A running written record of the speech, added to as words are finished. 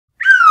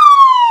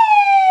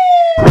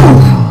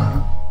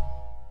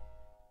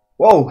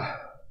Whoa,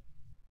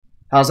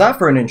 how's that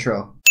for an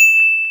intro?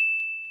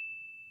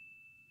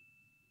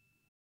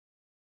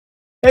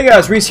 Hey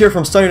guys, Reese here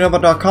from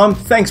StudyNova.com.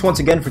 Thanks once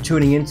again for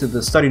tuning into the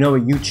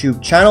StudyNova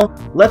YouTube channel.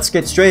 Let's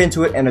get straight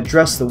into it and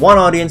address the one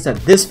audience that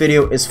this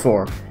video is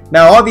for.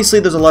 Now obviously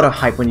there's a lot of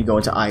hype when you go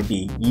into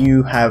IB.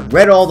 You have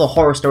read all the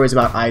horror stories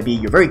about IB,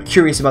 you're very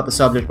curious about the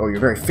subject, or you're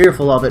very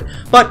fearful of it,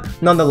 but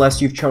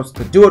nonetheless you've chosen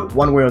to do it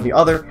one way or the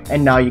other,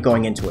 and now you're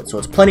going into it. So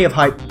it's plenty of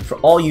hype for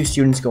all you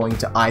students going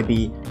into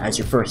IB as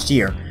your first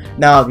year.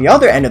 Now, the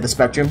other end of the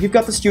spectrum, you've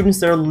got the students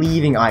that are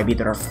leaving IB,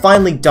 that are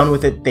finally done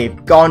with it.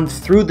 They've gone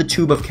through the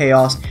tube of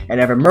chaos and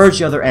have emerged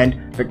the other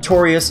end,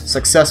 victorious,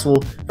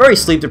 successful, very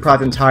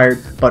sleep-deprived and tired,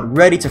 but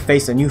ready to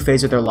face a new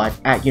phase of their life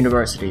at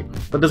university.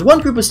 But there's one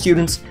group of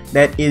students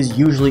that is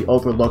usually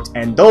overlooked,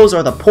 and those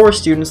are the poor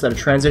students that are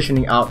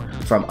transitioning out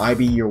from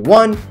IB Year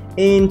 1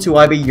 into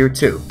IB Year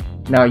 2.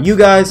 Now you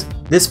guys,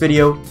 this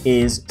video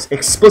is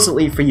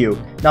explicitly for you.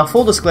 Now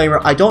full disclaimer,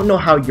 I don't know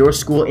how your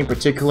school in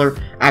particular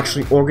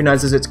actually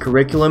organizes its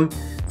curriculum.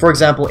 For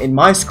example, in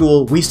my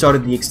school, we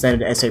started the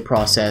extended essay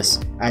process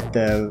at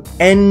the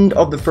end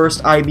of the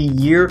first IB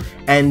year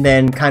and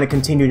then kind of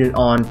continued it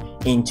on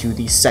into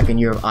the second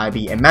year of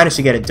IB and managed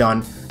to get it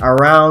done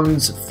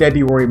around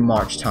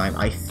February-March time,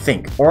 I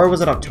think. Or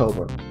was it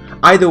October?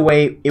 Either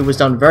way, it was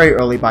done very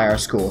early by our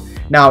school.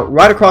 Now,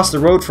 right across the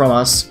road from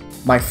us,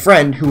 my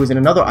friend, who was in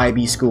another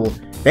IB school,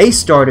 they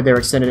started their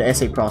extended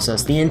essay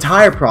process, the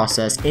entire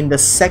process, in the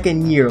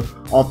second year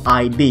of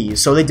IB.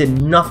 So they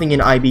did nothing in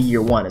IB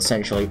Year 1,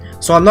 essentially.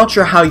 So I'm not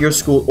sure how your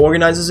school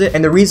organizes it,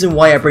 and the reason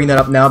why I bring that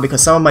up now,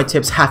 because some of my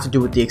tips have to do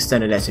with the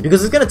extended essay,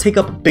 because it's going to take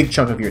up a big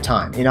chunk of your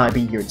time in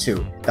IB Year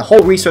 2. The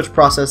whole research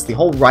process, the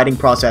whole writing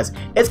process,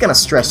 it's going to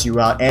stress you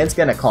out, and it's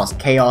going to cause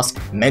chaos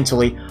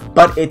mentally,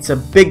 but it's a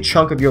big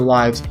chunk of your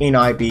lives in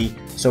IB,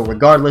 so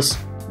regardless,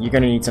 you're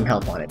going to need some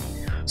help on it.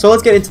 So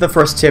let's get into the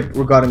first tip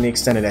regarding the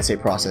extended essay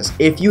process.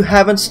 If you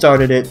haven't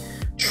started it,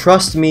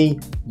 trust me,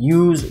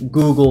 use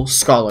Google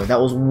Scholar. That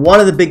was one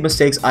of the big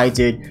mistakes I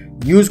did.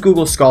 Use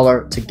Google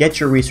Scholar to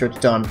get your research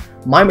done.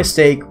 My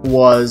mistake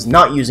was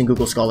not using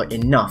Google Scholar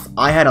enough.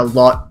 I had a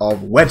lot of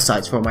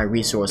websites for my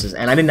resources,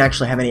 and I didn't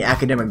actually have any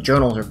academic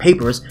journals or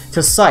papers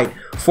to cite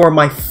for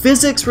my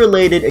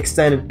physics-related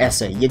extended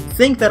essay. You'd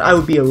think that I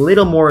would be a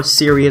little more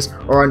serious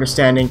or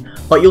understanding,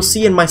 but you'll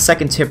see in my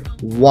second tip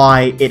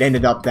why it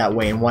ended up that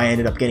way and why I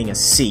ended up getting a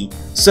C.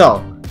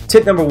 So,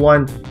 tip number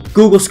one,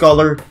 Google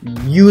Scholar,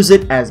 use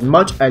it as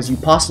much as you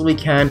possibly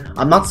can.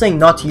 I'm not saying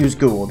not to use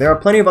Google. There are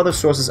plenty of other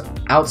sources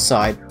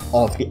outside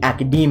of the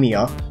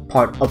academia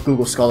part of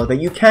Google Scholar that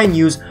you can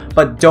use,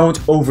 but don't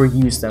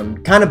overuse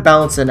them. Kind of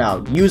balance it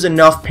out. Use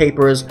enough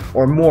papers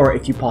or more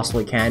if you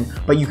possibly can,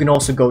 but you can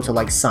also go to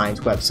like science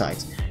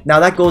websites. Now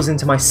that goes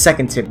into my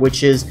second tip,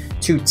 which is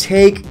to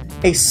take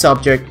a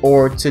subject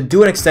or to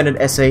do an extended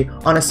essay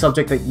on a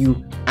subject that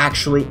you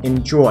actually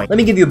enjoy. Let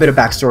me give you a bit of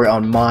backstory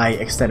on my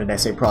extended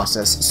essay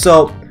process.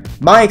 So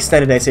my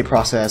extended essay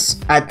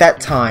process at that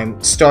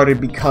time started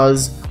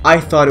because I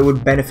thought it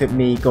would benefit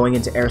me going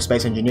into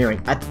aerospace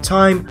engineering. At the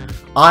time,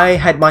 I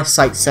had my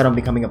sights set on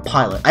becoming a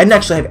pilot. I didn't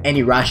actually have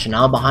any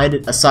rationale behind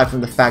it aside from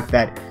the fact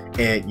that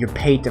you're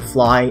paid to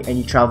fly and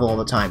you travel all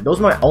the time.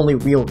 Those were my only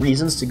real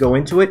reasons to go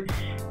into it,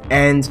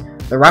 and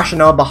the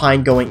rationale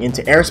behind going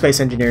into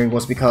aerospace engineering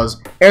was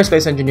because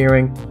aerospace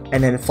engineering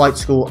and then flight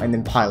school and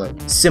then pilot.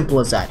 Simple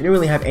as that. I didn't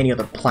really have any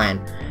other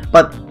plan.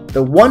 But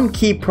the one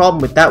key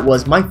problem with that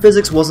was my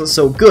physics wasn't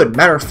so good.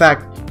 Matter of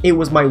fact, it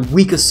was my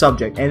weakest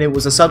subject, and it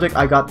was a subject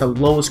I got the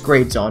lowest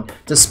grades on,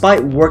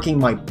 despite working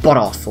my butt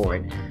off for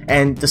it.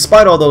 And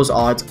despite all those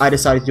odds, I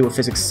decided to do a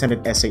physics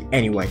extended essay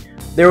anyway.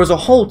 There was a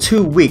whole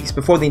 2 weeks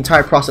before the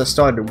entire process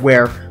started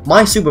where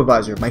my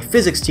supervisor, my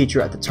physics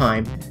teacher at the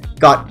time,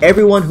 got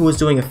everyone who was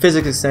doing a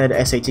physics extended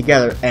essay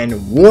together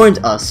and warned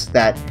us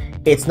that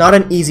it's not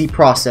an easy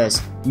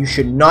process. You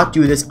should not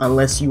do this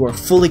unless you are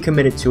fully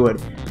committed to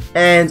it.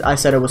 And I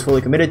said I was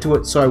fully committed to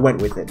it, so I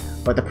went with it.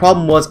 But the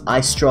problem was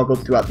I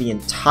struggled throughout the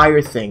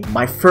entire thing.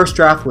 My first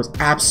draft was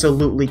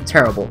absolutely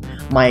terrible.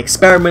 My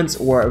experiments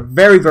were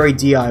very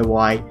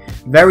DIY,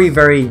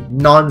 very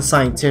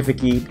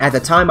non-scientific-y. At the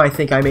time, I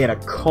think I made a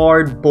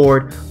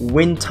cardboard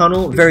wind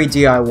tunnel, very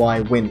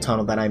DIY wind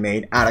tunnel that I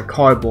made out of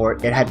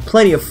cardboard. It had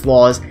plenty of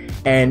flaws,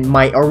 and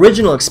my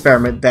original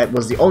experiment that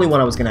was the only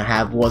one I was going to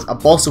have was a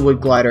balsa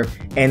wood glider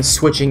and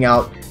switching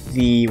out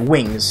the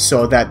wings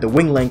so that the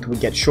wing length would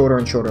get shorter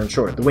and shorter and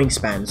shorter, the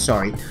wingspan,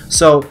 sorry.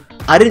 So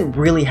I didn't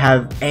really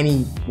have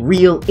any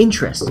real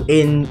interest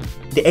in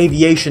the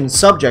aviation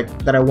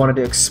subject that I wanted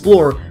to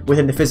explore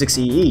within the physics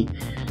EE.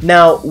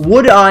 Now,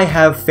 would I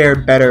have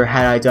fared better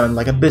had I done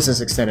like a business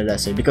extended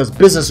essay? Because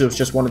business was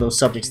just one of those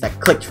subjects that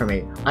clicked for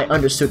me. I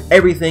understood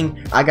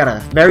everything. I got a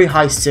very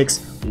high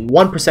 6,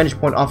 1 percentage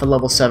point off at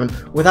level 7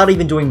 without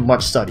even doing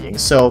much studying.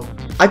 So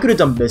I could have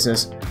done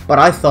business, but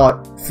I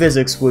thought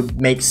physics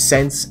would make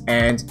sense,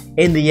 and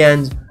in the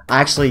end, I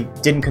actually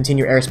didn't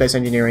continue aerospace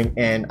engineering,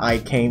 and I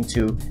came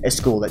to a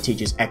school that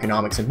teaches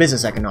economics and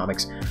business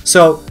economics.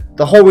 So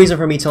the whole reason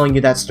for me telling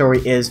you that story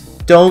is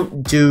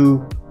don't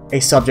do a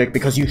subject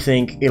because you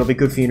think it'll be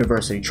good for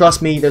university.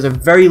 Trust me, there's a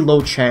very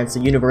low chance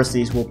that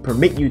universities will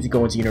permit you to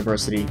go into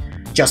university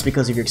just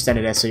because of your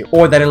extended essay,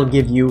 or that it'll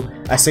give you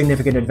a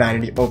significant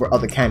advantage over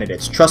other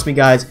candidates. Trust me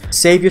guys,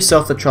 save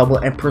yourself the trouble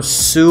and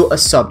pursue a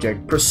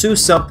subject, pursue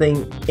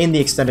something in the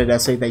extended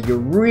essay that you're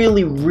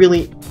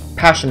really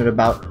passionate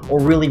about or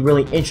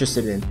really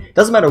interested in.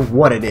 Doesn't matter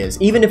what it is,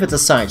 even if it's a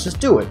science, just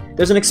do it.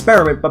 There's an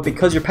experiment, but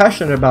because you're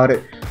passionate about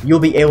it, you'll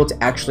be able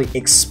to actually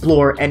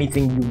explore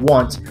anything you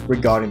want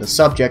regarding the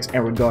subjects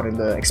and regarding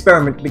the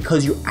experiment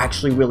because you're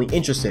actually really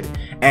interested.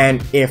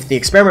 And if the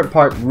experiment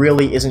part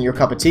really isn't your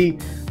cup of tea,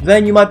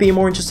 then you might be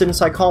more interested in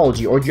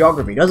psychology or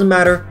geography. Doesn't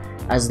matter,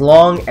 as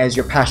long as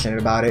you're passionate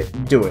about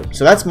it, do it.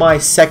 So that's my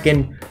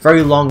second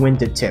very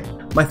long-winded tip.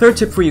 My third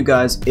tip for you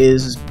guys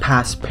is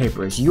past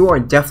papers. You are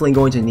definitely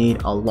going to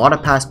need a lot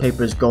of past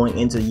papers going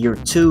into year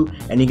 2,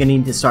 and you're going to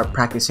need to start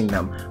practicing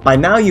them. By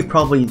now you've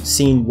probably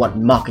seen what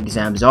mock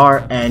exams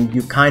are, and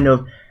you kind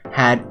of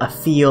had a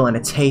feel and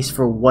a taste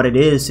for what it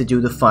is to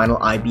do the final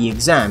IB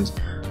exams.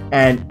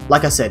 And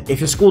like I said,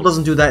 if your school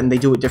doesn't do that and they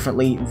do it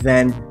differently,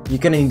 then you're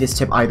gonna need this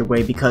tip either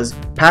way, because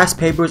past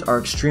papers are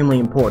extremely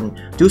important.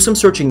 Do some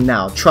searching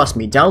now, trust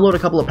me. Download a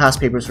couple of past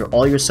papers for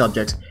all your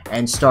subjects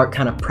and start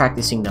kind of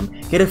practicing them.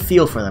 Get a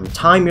feel for them.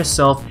 Time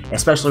yourself,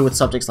 especially with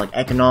subjects like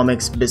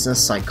economics,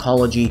 business,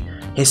 psychology,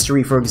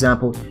 history, for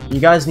example. You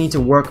guys need to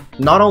work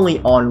not only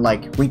on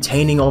like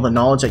retaining all the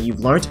knowledge that you've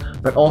learned,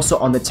 but also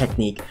on the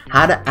technique.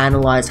 How to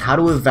analyze, how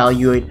to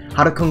evaluate,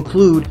 how to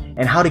conclude,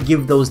 and how to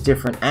give those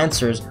different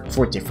answers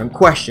for different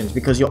questions,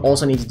 because you'll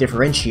also need to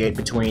differentiate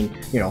between,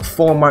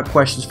 4-mark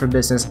questions for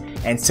business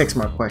and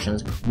 6-mark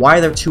questions. Why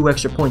are there 2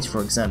 extra points,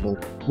 for example?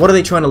 What are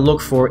they trying to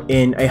look for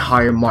in a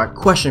higher mark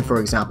question, for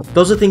example?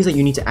 Those are things that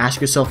you need to ask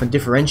yourself and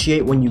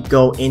differentiate when you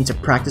go into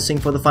practicing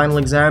for the final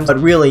exams. But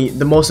really,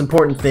 the most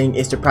important thing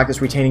is to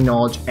practice retaining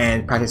knowledge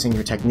and practicing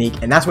your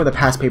technique, and that's where the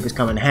past papers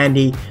come in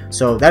handy.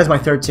 So that is my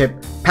third tip: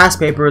 past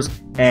papers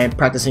and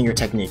practicing your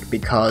technique,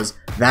 because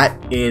that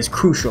is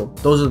crucial.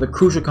 Those are the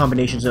crucial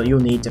combinations that you'll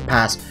need to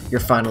pass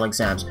your final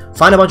exams.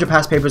 Find a bunch of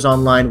past papers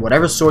online,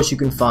 whatever source you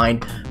can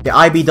find. The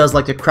IB does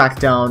like to crack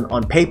down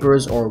on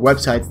papers or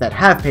websites that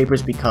have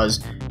papers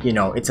because,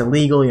 it's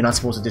illegal, you're not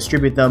supposed to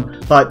distribute them,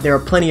 but there are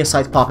plenty of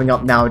sites popping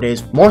up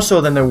nowadays, more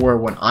so than there were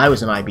when I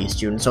was an IB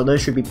student, so there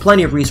should be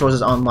plenty of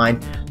resources online.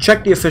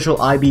 Check the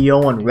official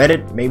IBO on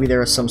Reddit, maybe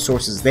there are some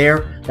sources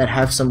there that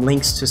have some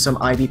links to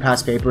some IB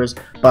past papers,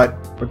 but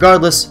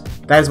regardless,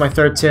 that is my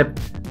third tip.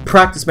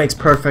 Practice makes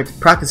perfect.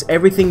 Practice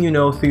everything you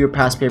know through your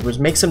past papers.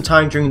 Make some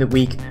time during the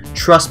week.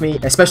 Trust me,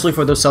 especially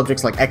for those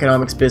subjects like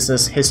economics,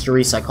 business,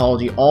 history,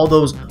 psychology, all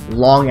those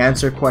long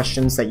answer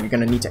questions that you're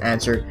going to need to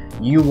answer.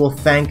 You will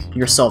thank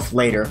yourself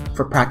later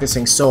for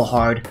practicing so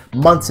hard,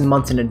 months and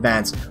months in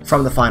advance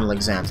from the final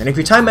exams. And if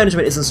your time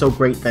management isn't so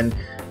great, then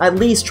at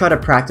least try to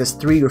practice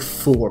 3 or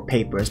 4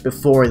 papers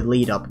before the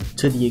lead up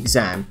to the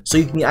exam, so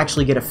you can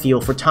actually get a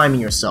feel for timing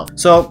yourself.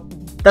 So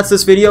that's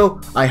this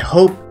video. I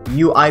hope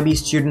you IB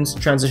students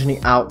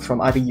transitioning out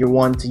from IB year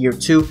 1 to year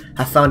 2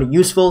 have found it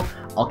useful.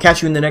 I'll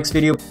catch you in the next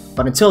video,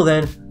 but until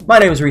then, my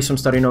name is Reese from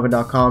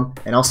StudyNova.com,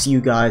 and I'll see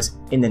you guys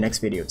in the next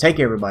video. Take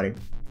care, everybody.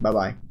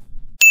 Bye-bye.